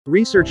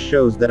Research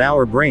shows that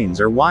our brains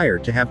are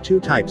wired to have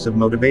two types of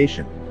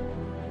motivation.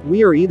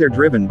 We are either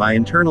driven by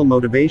internal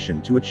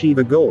motivation to achieve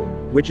a goal,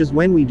 which is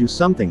when we do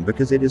something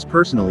because it is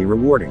personally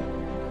rewarding.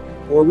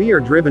 Or we are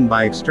driven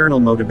by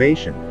external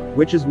motivation,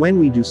 which is when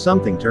we do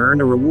something to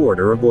earn a reward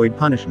or avoid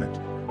punishment.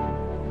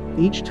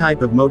 Each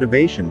type of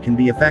motivation can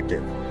be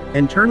effective.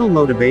 Internal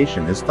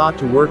motivation is thought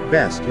to work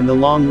best in the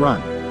long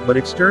run, but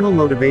external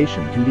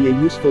motivation can be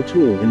a useful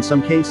tool in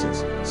some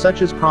cases,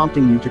 such as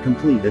prompting you to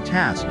complete a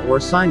task or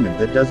assignment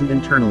that doesn't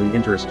internally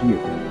interest you.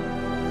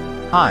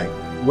 Hi,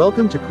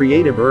 welcome to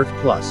Creative Earth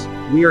Plus.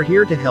 We are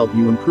here to help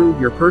you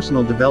improve your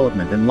personal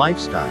development and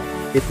lifestyle.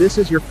 If this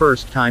is your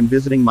first time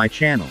visiting my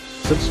channel,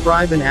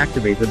 subscribe and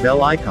activate the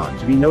bell icon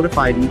to be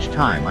notified each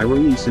time I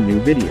release a new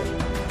video.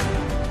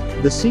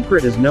 The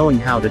secret is knowing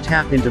how to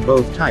tap into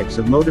both types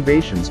of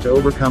motivations to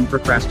overcome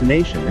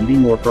procrastination and be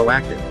more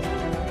proactive.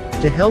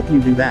 To help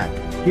you do that,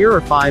 here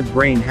are 5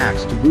 brain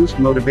hacks to boost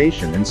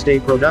motivation and stay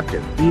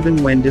productive,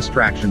 even when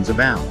distractions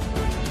abound.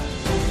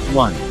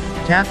 1.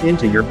 Tap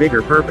into your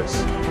bigger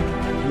purpose.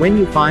 When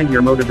you find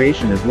your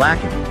motivation is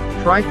lacking,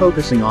 try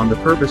focusing on the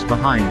purpose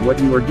behind what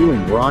you are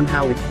doing or on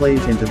how it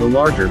plays into the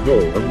larger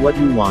goal of what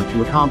you want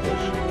to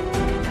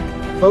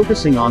accomplish.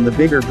 Focusing on the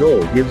bigger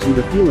goal gives you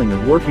the feeling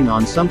of working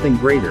on something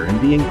greater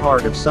and being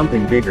part of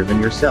something bigger than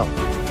yourself.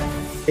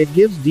 It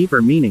gives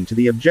deeper meaning to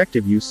the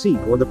objective you seek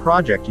or the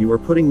project you are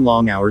putting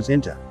long hours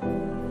into.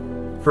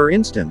 For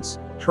instance,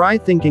 try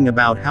thinking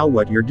about how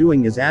what you're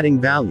doing is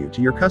adding value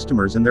to your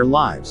customers and their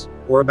lives,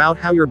 or about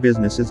how your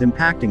business is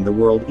impacting the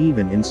world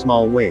even in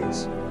small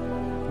ways.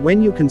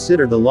 When you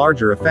consider the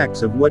larger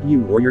effects of what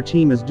you or your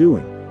team is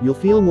doing, you'll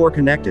feel more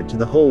connected to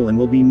the whole and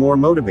will be more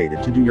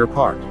motivated to do your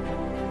part.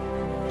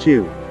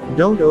 2.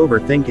 Don't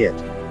overthink it.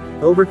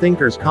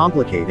 Overthinkers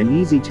complicate an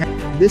easy task.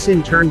 This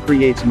in turn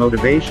creates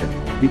motivation,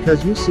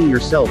 because you see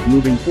yourself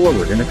moving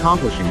forward and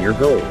accomplishing your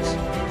goals.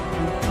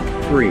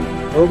 3.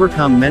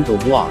 Overcome mental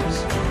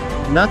blocks.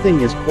 Nothing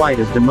is quite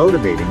as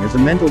demotivating as a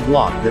mental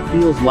block that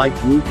feels like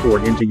glue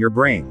poured into your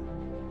brain.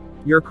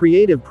 Your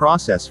creative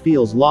process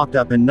feels locked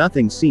up and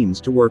nothing seems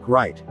to work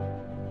right.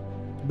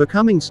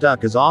 Becoming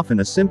stuck is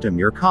often a symptom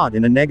you're caught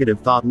in a negative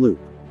thought loop.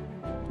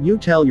 You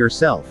tell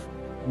yourself,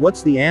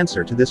 "What's the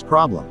answer to this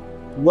problem?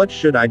 What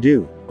should I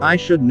do? I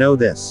should know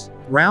this."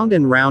 Round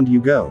and round you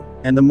go,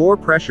 and the more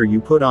pressure you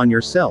put on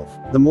yourself,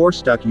 the more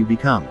stuck you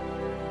become.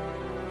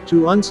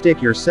 To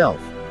unstick yourself,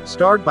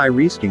 start by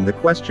risking the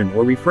question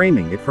or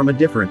reframing it from a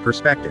different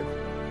perspective.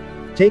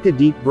 Take a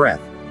deep breath,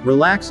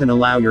 relax and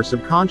allow your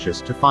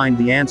subconscious to find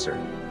the answer.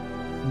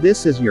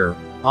 This is your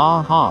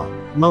aha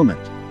moment.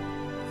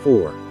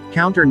 4.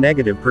 Counter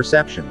negative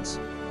perceptions.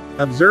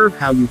 Observe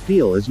how you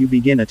feel as you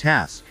begin a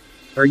task.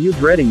 Are you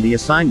dreading the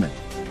assignment?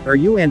 Are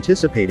you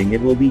anticipating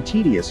it will be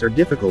tedious or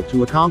difficult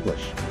to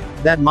accomplish?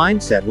 That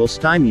mindset will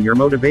stymie your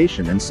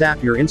motivation and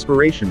sap your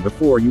inspiration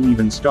before you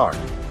even start.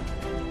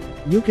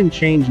 You can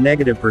change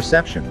negative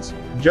perceptions,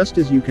 just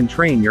as you can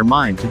train your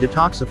mind to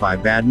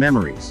detoxify bad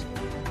memories.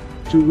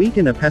 To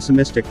weaken a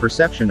pessimistic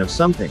perception of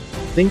something,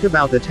 think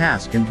about the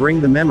task and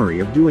bring the memory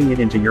of doing it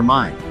into your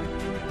mind.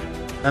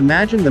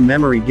 Imagine the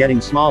memory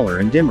getting smaller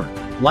and dimmer,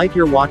 like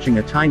you're watching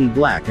a tiny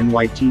black and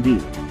white TV.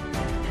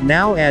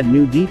 Now add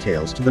new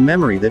details to the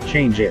memory that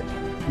change it.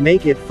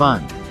 Make it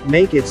fun.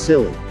 Make it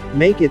silly.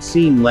 Make it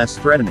seem less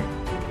threatening.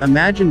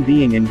 Imagine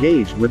being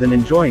engaged with and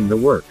enjoying the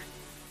work.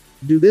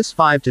 Do this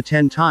 5 to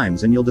 10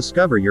 times and you'll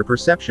discover your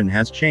perception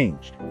has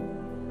changed.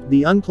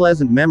 The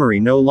unpleasant memory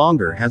no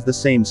longer has the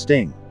same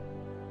sting.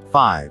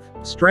 5.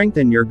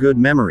 Strengthen your good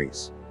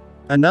memories.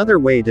 Another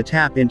way to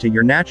tap into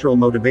your natural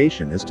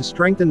motivation is to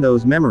strengthen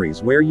those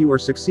memories where you are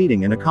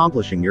succeeding in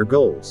accomplishing your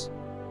goals.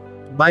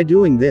 By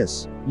doing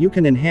this, you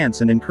can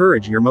enhance and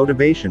encourage your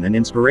motivation and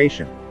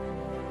inspiration.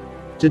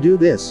 To do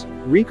this,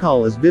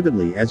 recall as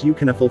vividly as you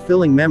can a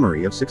fulfilling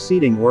memory of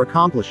succeeding or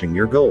accomplishing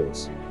your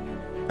goals.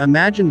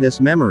 Imagine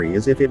this memory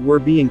as if it were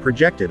being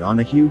projected on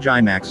a huge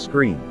IMAX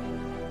screen.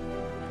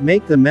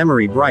 Make the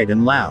memory bright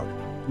and loud.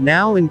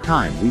 Now in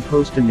time we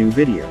post a new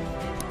video.